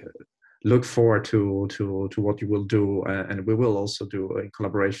look forward to what you will do, and we will also do in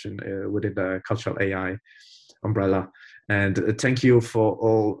collaboration within the cultural AI umbrella. And thank you for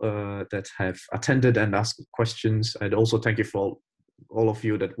all that have attended and asked questions, and also thank you for all of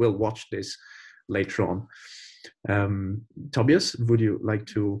you that will watch this later on. Tobias, would you like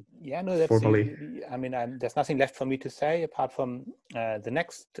to formally? I mean, there's nothing left for me to say apart from the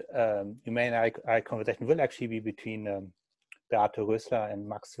next Humane AI conversation will actually be between Beate Rösler and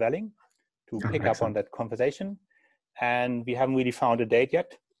Max Welling to pick up on that conversation. And we haven't really found a date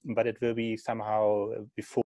yet, but it will be somehow before